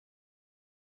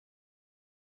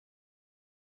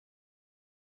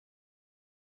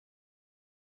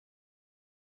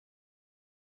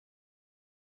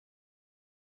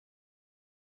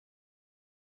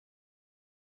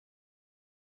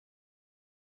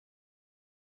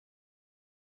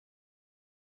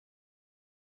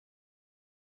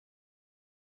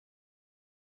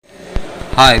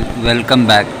Hi, welcome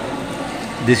back.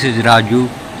 This is Raju,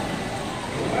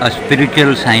 a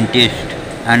spiritual scientist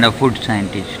and a food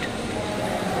scientist.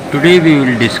 Today we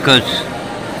will discuss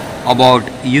about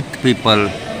youth people,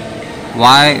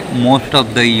 why most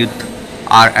of the youth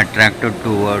are attracted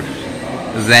towards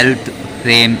wealth,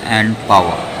 fame and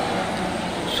power.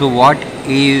 So what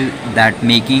is that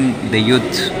making the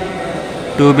youths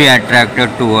to be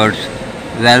attracted towards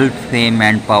wealth, fame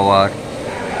and power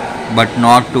but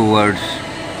not towards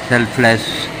selfless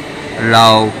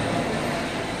love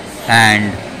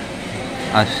and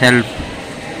a self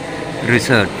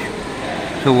research?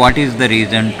 So what is the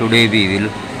reason? Today we will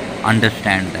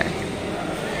understand that.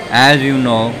 As you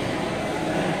know,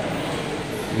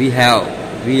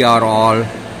 we are all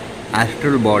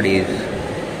astral bodies.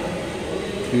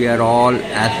 We are all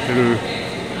astral,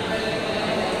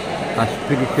 a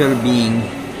spiritual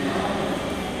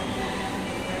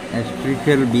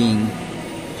being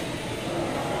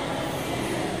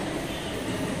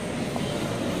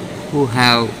who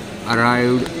have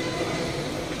arrived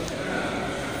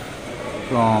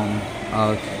from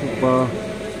a super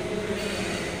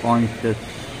conscious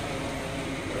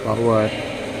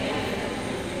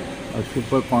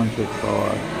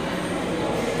power,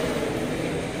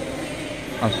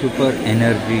 a super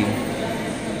energy,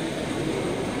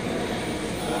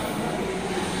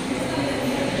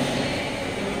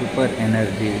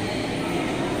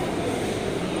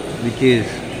 which is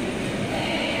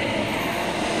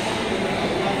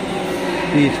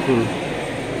peaceful,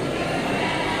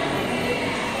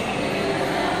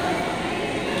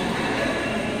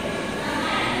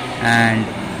 and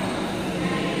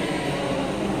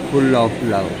full of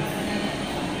love.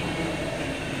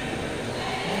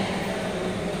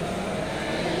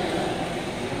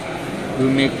 You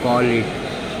may call it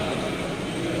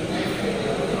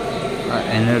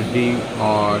energy,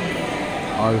 or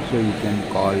also you can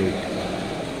call it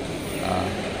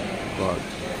God.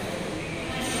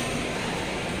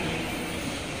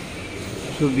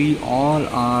 So we all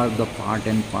are the part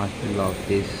and parcel of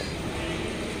this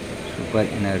super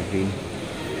energy.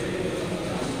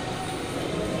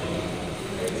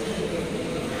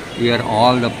 We are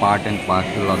all the part and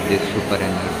parcel of this super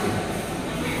energy.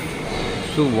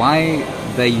 So why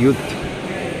the youth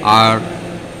are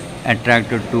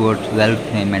attracted towards wealth,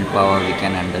 fame and power, we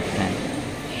can understand.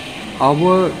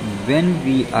 When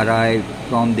we arrive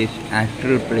from this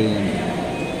astral plane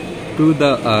to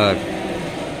the earth,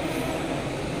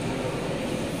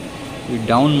 we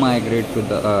down migrate to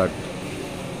the earth.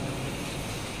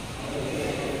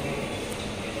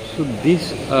 So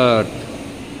this earth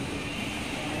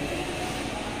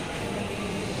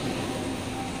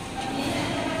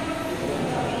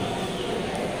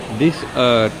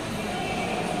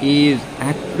is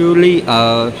actually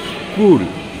a school.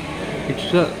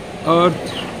 It's a earth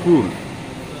school.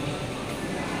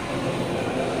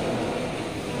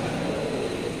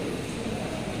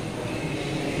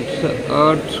 It's a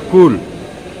earth school.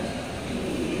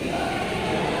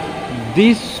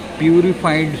 This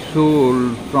purified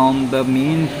soul from the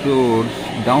main source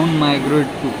down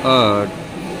migrate to earth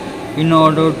in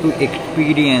order to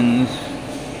experience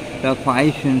the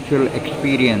five sensual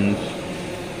experience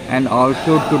and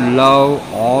also to love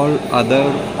all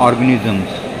other organisms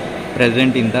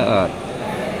present in the earth.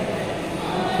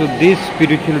 So this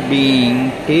spiritual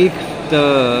being takes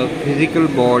the physical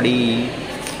body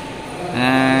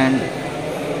and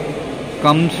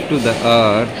comes to the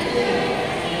earth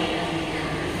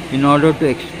in order to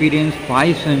experience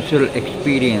five sensual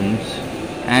experience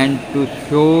and to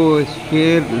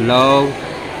share love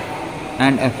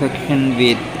and affection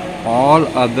with all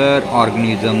other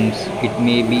organisms. It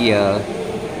may be a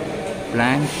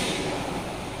plant,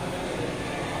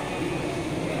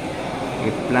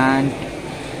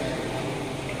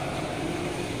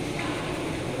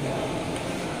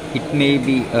 it may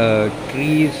be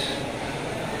trees,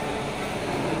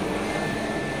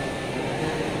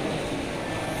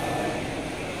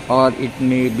 or it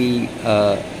may be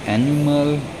an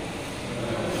animal,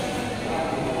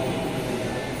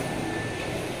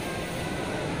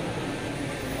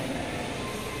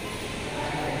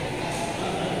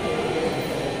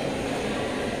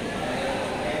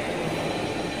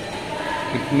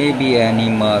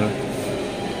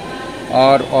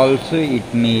 or also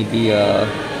it may be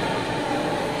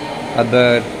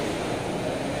other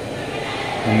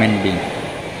human being.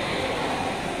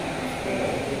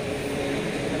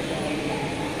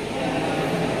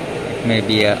 It may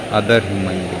be other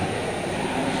human being.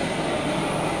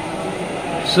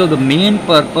 So the main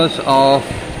purpose of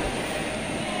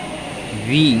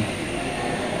we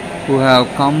who have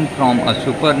come from a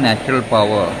supernatural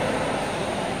power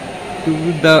to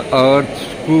the earth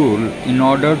school in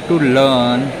order to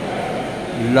learn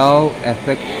love,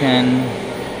 affection,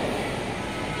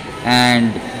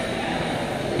 and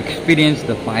experience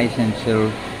the five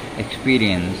sensual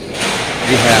experience.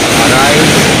 We have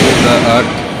arrived to the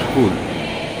earth school.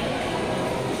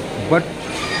 But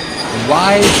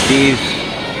why these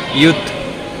youth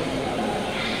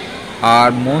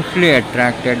are mostly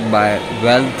attracted by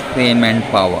wealth, fame and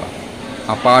power,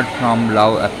 apart from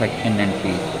love, affection and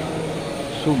peace?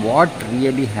 So what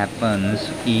really happens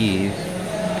is,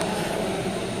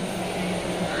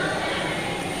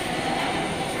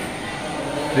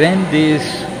 when this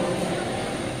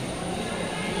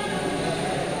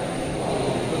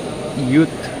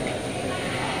youth,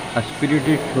 a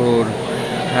spiritual soul,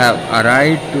 have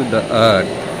arrived to the earth,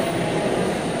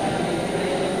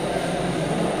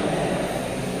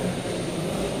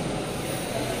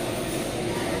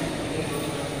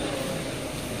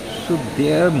 so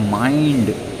their mind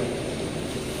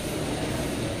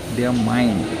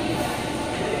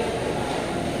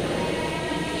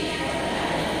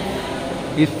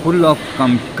is full of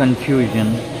confusion,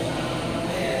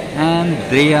 and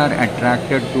they are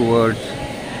attracted towards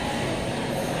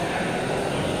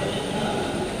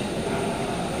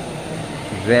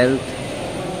wealth,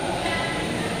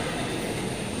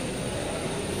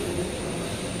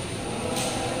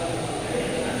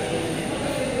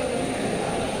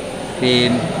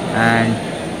 fame and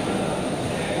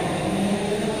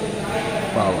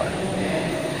power.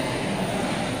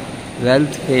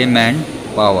 Wealth, fame and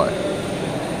power.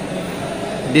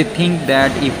 They think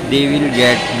that if they will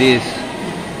get this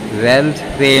wealth,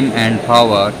 fame and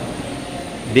power,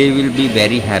 they will be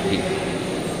very happy.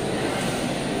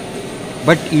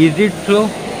 But is it so?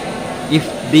 If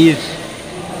this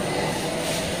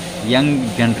young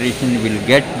generation will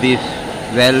get this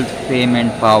wealth, fame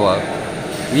and power,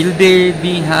 will they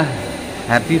be a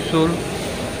happy soul?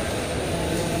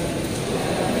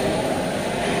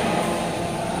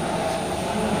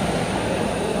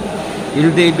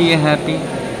 Will they be happy?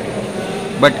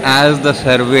 But as the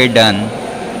survey done,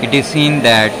 it is seen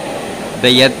that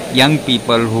the young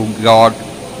people who got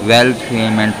wealth,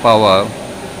 fame and power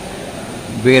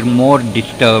were more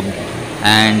disturbed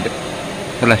and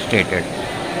frustrated.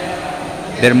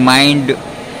 Their mind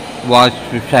was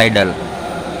suicidal.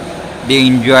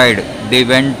 They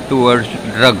went towards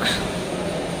drugs.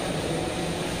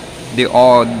 They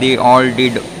all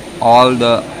did all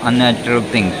the unnatural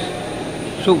things.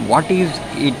 So what is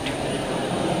it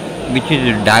which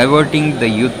is diverting the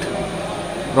youth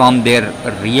from their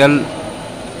real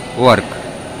work?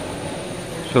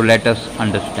 So let us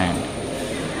understand.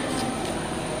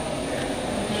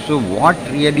 So what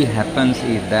really happens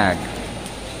is that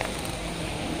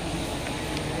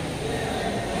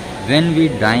when we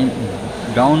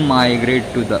down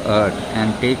migrate to the earth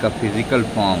and take a physical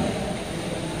form,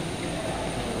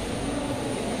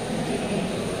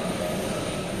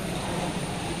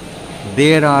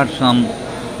 there are some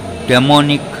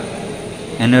demonic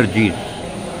energies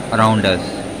around us,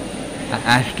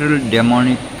 astral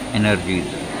demonic energies.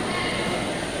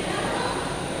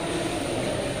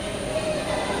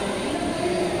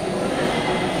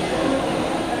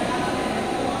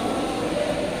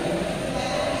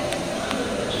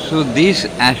 So these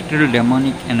astral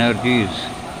demonic energies,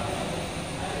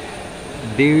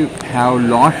 they have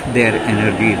lost their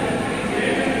energies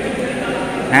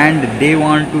and they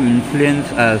want to influence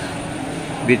us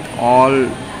with all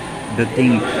the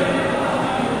things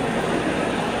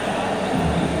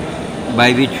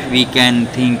by which we can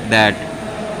think that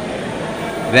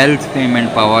wealth, fame and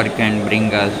power can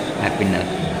bring us happiness.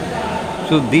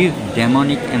 So these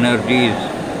demonic energies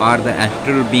are the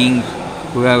astral beings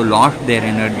who have lost their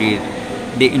energies.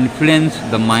 They influence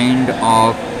the mind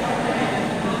of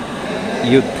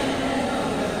youth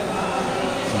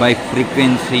by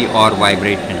frequency or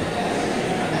vibration,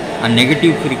 a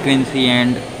negative frequency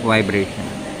and vibration.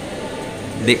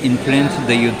 They influence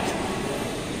the youth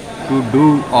to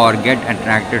do or get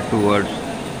attracted towards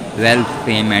wealth,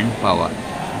 fame and power.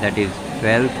 That is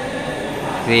wealth,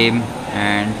 fame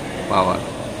and power.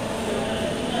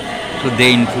 So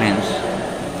they influence.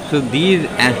 So these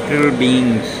astral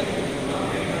beings,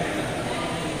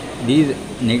 these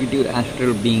negative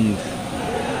astral beings,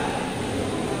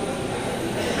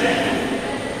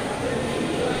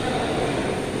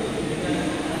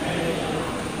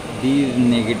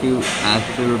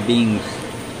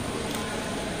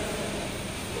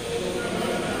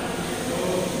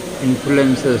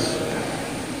 influences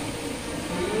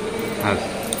us.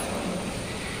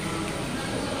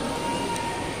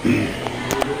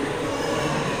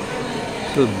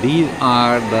 So these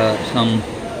are some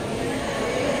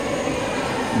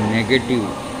negative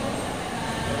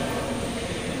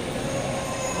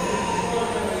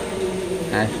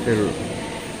astral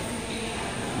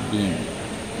being.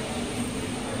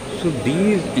 So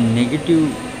these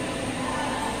negative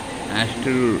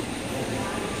astral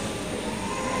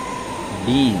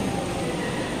being,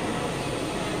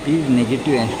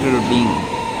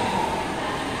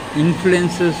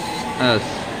 influences us,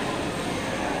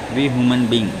 we human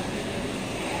beings,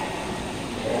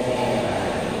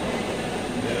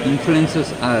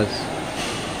 influences us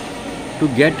to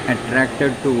get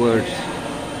attracted towards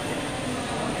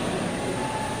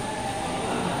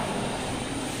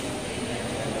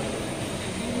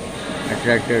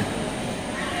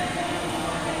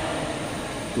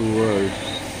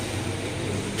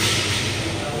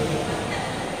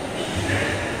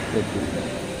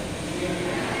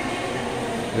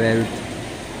wealth,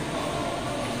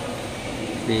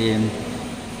 fame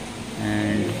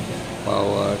and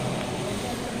power.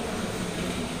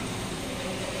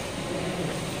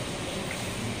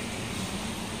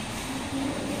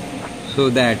 So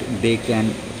that they can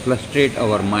frustrate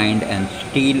our mind and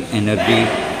steal energy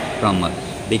from us.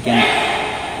 They can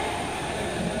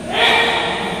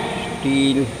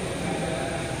steal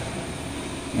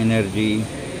energy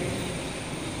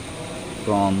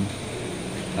from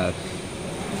us.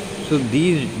 So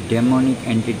these demonic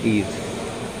entities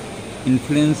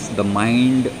influence the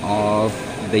mind of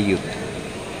the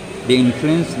youth. They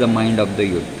influence the mind of the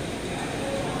youth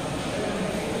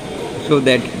so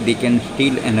that they can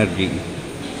steal energy.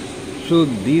 So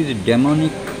these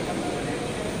demonic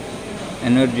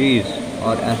energies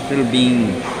or astral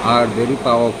beings are very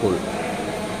powerful.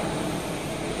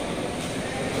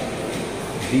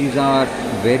 These are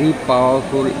very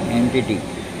powerful entities.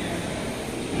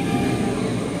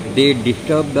 They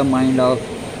disturb the mind of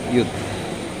youth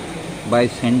by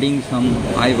sending some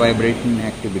high vibration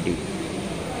activity,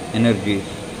 energies,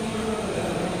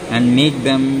 and make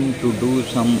them to do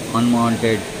some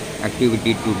unwanted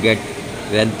activity to get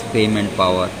wealth, fame and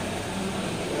power.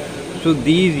 So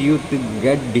these youth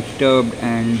get disturbed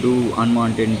and do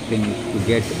unwanted things to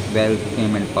get wealth,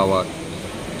 fame and power.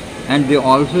 And they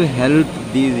also help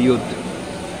these youth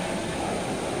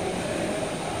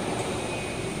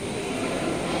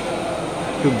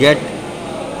to get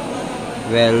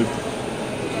wealth,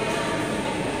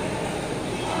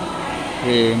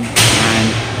 fame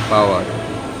and power.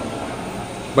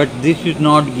 But this is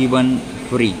not given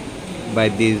free by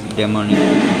these demonic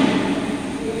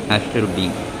astral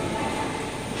beings.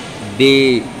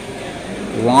 They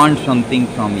want something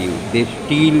from you. They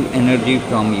steal energy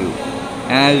from you.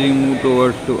 As you move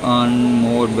towards to earn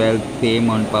more wealth, fame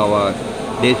and power,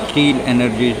 they steal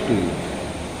energies to you.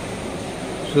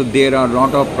 So there are a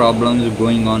lot of problems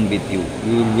going on with you.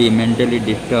 You will be mentally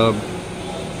disturbed.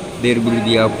 There will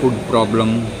be a food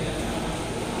problem,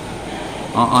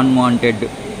 unwanted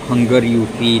hunger you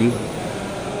feel.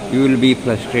 You will be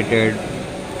frustrated.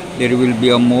 There will be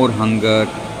a more hunger.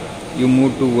 You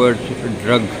move towards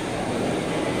drug.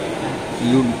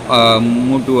 You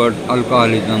move towards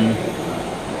alcoholism.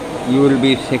 You will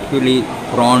be sexually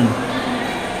prone.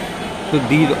 So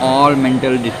these all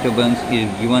mental disturbance is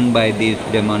given by this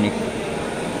demonic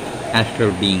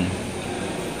astral being,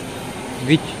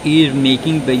 which is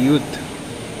making the youth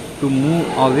to move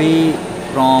away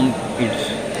from its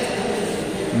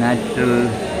natural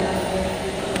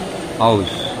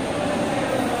house.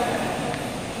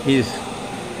 His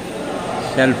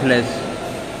selfless,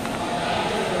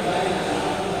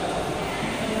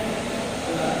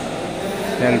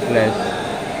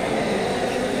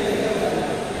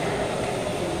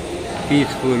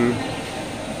 peaceful,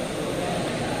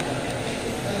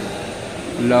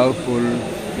 loveful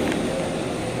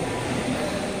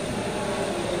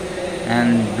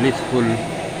and blissful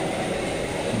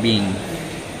being.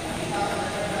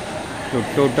 So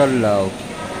total love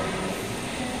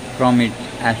from its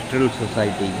astral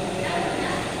society.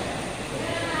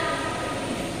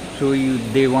 So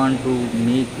they want to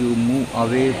make you move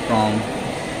away from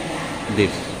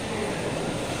this.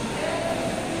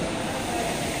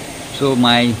 So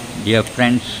my dear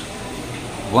friends,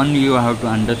 one you have to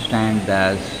understand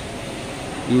that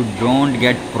you don't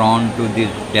get prone to these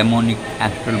demonic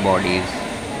astral bodies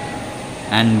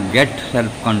and get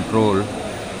self-control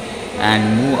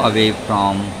and move away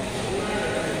from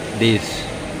these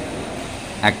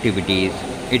activities.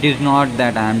 It is not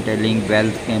that I am telling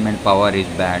wealth, fame and power is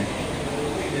bad,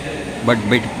 but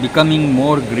becoming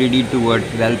more greedy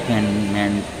towards wealth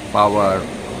and power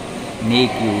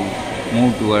make you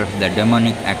move towards the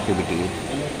demonic activities.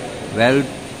 Wealth,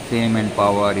 fame and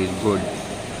power is good,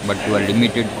 but to a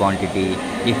limited quantity.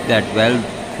 If that wealth,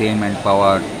 fame and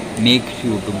power makes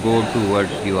you to go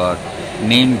towards your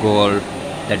main goal,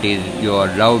 that is your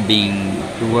love being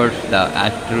towards the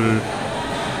astral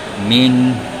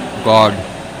main god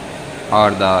or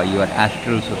your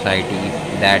astral society.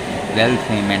 That wealth,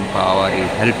 fame and power is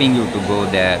helping you to go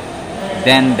there,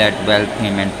 then that wealth,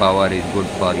 fame and power is good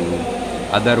for you.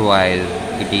 Otherwise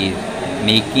it is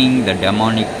making the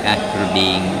demonic astral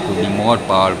being to be more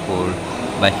powerful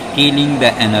by stealing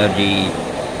the energy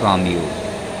from you.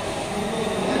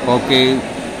 Okay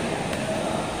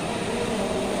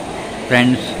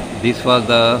friends, this was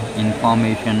the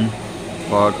information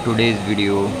for today's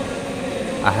video.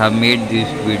 I have made this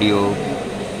video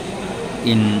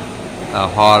in a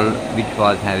hall which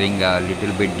was having a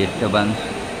little bit disturbance.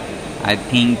 I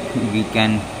think we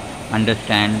can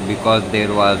understand because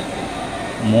there was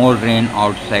more rain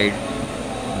outside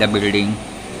the building.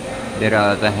 There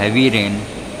was a heavy rain,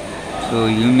 so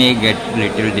you may get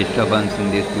little disturbance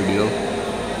in this video,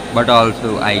 but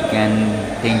also I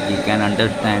can think you can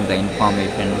understand the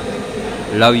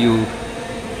information. Love you.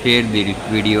 Share this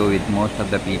video with most of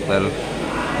the people,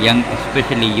 young,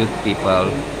 especially youth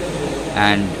people,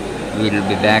 and we will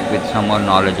be back with some more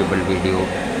knowledgeable video.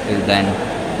 Till then,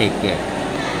 take care.